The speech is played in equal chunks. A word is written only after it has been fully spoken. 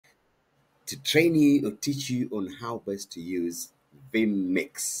to train you or teach you on how best to use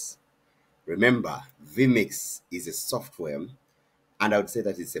vMix. Remember, vMix is a software, and I would say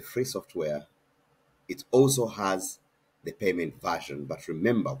that it's a free software. It also has the payment version, but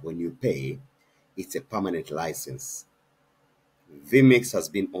remember, when you pay, it's a permanent license. vMix has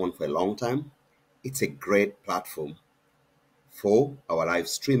been on for a long time. It's a great platform for our live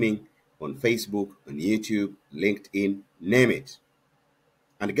streaming on Facebook, on YouTube, LinkedIn, name it.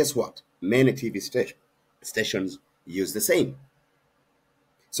 And guess what? Many TV stations use the same.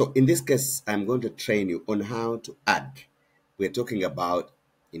 So in this case, I'm going to train you on how to add. We're talking about,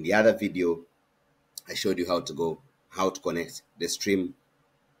 in the other video, I showed you how to connect the stream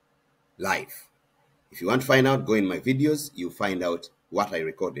live. If you want to find out, go in my videos, you'll find out what I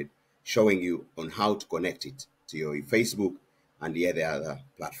recorded, showing you on how to connect it to your Facebook and the other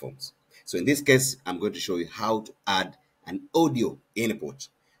platforms. So in this case, I'm going to show you how to add an audio input.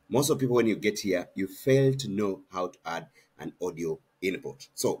 Most of people, when you get here, you fail to know how to add an audio input.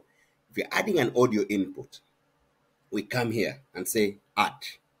 So if you're adding an audio input, we come here and say add.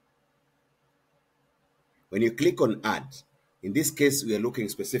 When you click on add, in this case, we are looking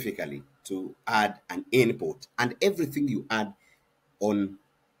specifically to add an input, and everything you add on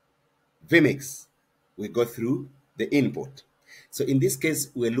vMix, we go through the input. So in this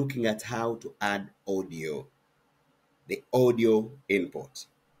case, we're looking at how to add audio, the audio input.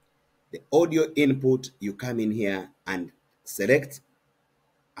 The audio input, you come in here and select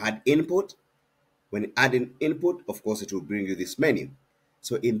add input. When adding input, of course, it will bring you this menu.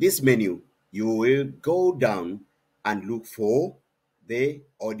 So in this menu, you will go down and look for the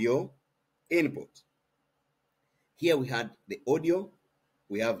audio input. Here we had the audio,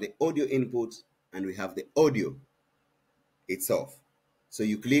 we have the audio input, and we have the audio itself. So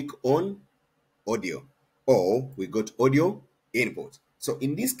you click on audio, or we got audio input. So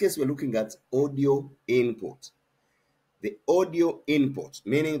in this case, we're looking at audio input. The audio input,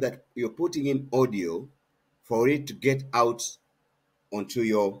 meaning that you're putting in audio for it to get out onto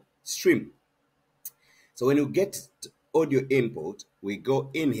your stream. So when you get audio input, we go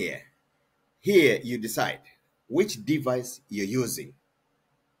in here. Here you decide which device you're using.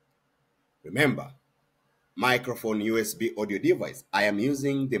 Remember, microphone USB audio device. I am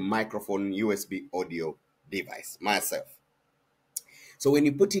using the microphone USB audio device myself. So when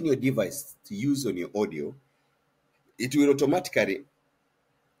you put in your device to use on your audio, it will automatically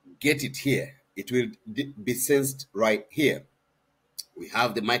get it here. It will be sensed right here. We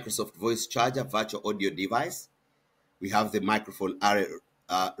have the Microsoft Voice Charger virtual audio device. We have the microphone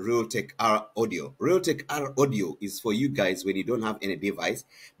Realtek R audio. Realtek R audio is for you guys when you don't have any device,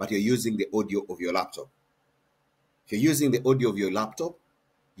 but you're using the audio of your laptop. If you're using the audio of your laptop,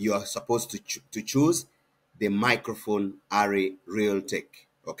 you are supposed to choose the microphone Array Realtek.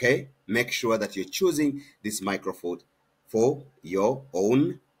 Okay? Make sure that you're choosing this microphone for your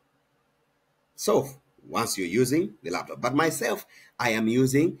own self once you're using the laptop. But myself, I am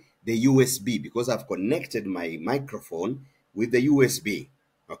using the USB because I've connected my microphone with the USB.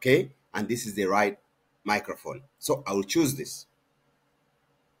 Okay? And this is the right microphone. So I will choose this.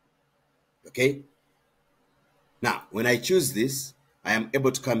 Okay? Now, when I choose this, I am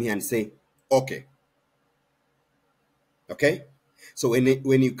able to come here and say, okay. Okay? So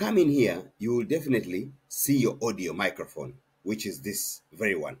when you come in here, you will definitely see your audio microphone, which is this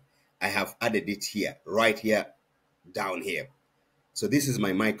very one. I have added it here, right here, down here. So this is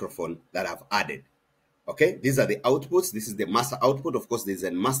my microphone that I've added. Okay? These are the outputs. This is the master output. Of course, there's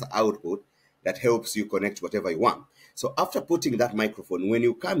a master output that helps you connect whatever you want. So after putting that microphone, when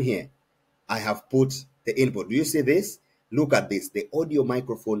you come here, I have put the input. Do you see this? Look at this. The audio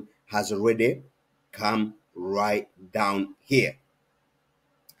microphone has already come right down here.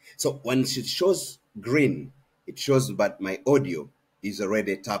 So when it shows green, it shows that my audio is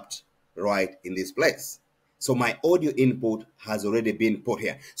already tapped right in this place. So my audio input has already been put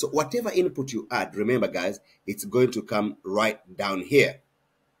here. So whatever input you add, remember guys, it's going to come right down here.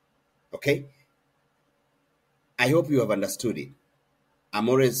 Okay? I hope you have understood it. I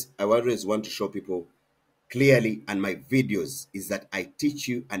always want to show people clearly, and my videos is that I teach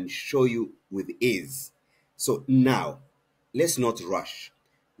you and show you with ease. So now, let's not rush.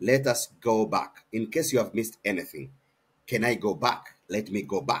 Let us go back. In case you have missed anything, can I go back? Let me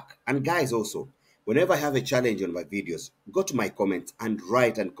go back. And guys also, whenever I have a challenge on my videos, go to my comments and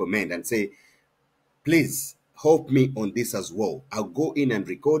write and comment and say, please help me on this as well. I'll go in and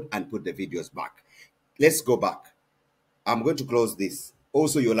record and put the videos back. Let's go back. I'm going to close this.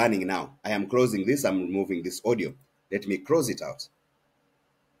 Also, you're learning now. I am closing this. I'm removing this audio. Let me close it out.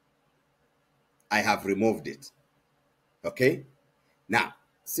 I have removed it. Okay? Now,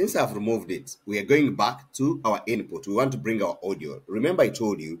 Since I've removed it, we are going back to our input. We want to bring our audio. Remember I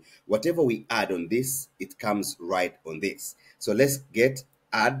told you, whatever we add on this, it comes right on this. So let's get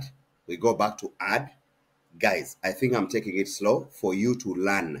add. We go back to add. Guys, I think I'm taking it slow for you to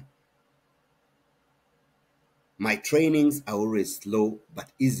learn. My trainings are always slow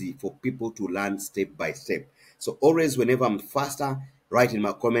but easy for people to learn step by step. So always whenever I'm faster, write in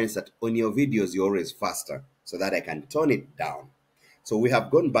my comments that on your videos you're always faster so that I can turn it down. So we have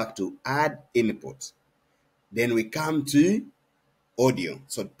gone back to add input. Then we come to audio.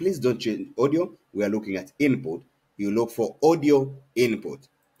 So please don't change audio. We are looking at input. You look for audio input.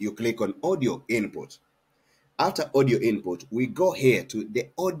 You click on audio input. After audio input, we go here to the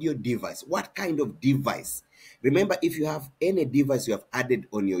audio device. What kind of device? Remember, if you have any device you have added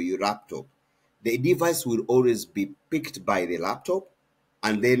on your laptop, the device will always be picked by the laptop,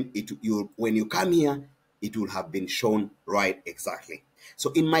 and then when you come here, it will have been shown right exactly.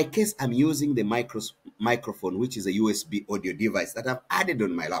 So in my case, I'm using the microphone, which is a USB audio device that I've added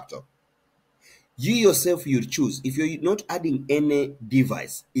on my laptop. You yourself, you choose. If you're not adding any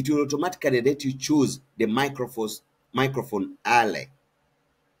device, it will automatically let you choose the microphone Ale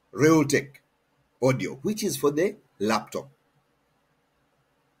Realtek audio, which is for the laptop.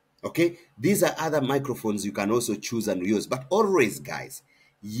 Okay, these are other microphones you can also choose and use, but always, guys,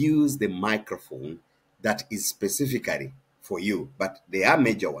 use the microphone that is specifically for you. But there are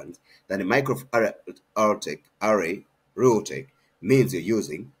major ones that the microphone Realtek means you're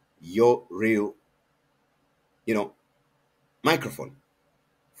using your real, microphone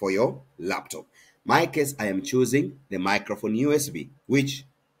for your laptop. My case, I am choosing the microphone USB, which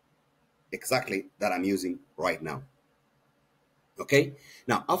exactly that I'm using right now. Okay,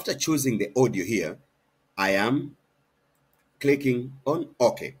 now after choosing the audio here, I am clicking on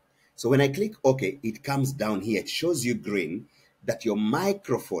OK. So when I click OK, it comes down here. It shows you green that your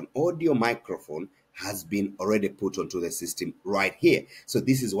microphone, audio microphone, has been already put onto the system right here. So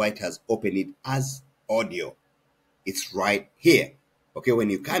this is why it has opened it as audio. It's right here. Okay,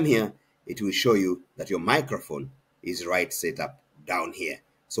 when you come here, it will show you that your microphone is right set up down here.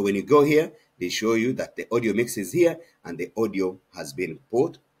 So when you go here, they show you that the audio mix is here and the audio has been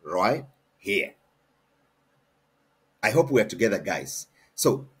put right here. I hope we are together, guys.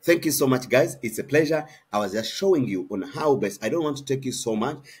 So thank you so much, guys. It's a pleasure. I was just showing you on how best. I don't want to take you so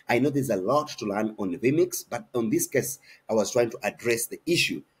much. I know there's a lot to learn on vMix, but on this case, I was trying to address the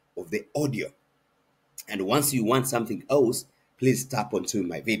issue of the audio. And once you want something else, please tap onto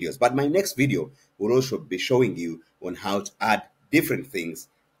my videos. But my next video will also be showing you on how to add different things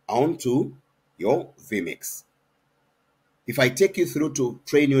onto your vMix. If I take you through to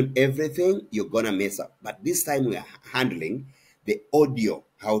train you on everything, you're gonna mess up. But this time we are handling the audio,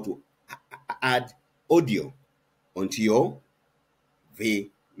 how to add audio onto your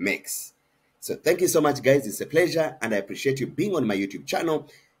vMix. So thank you so much, guys. It's a pleasure, and I appreciate you being on my YouTube channel.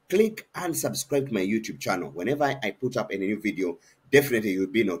 Click and subscribe to my YouTube channel. Whenever I put up any new video, definitely you'll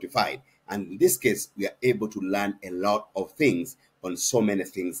be notified. And in this case, we are able to learn a lot of things on so many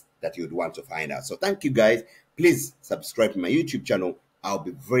things that you'd want to find out. So thank you, guys. Please subscribe to my YouTube channel. I'll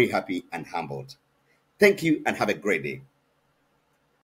be very happy and humbled. Thank you and have a great day.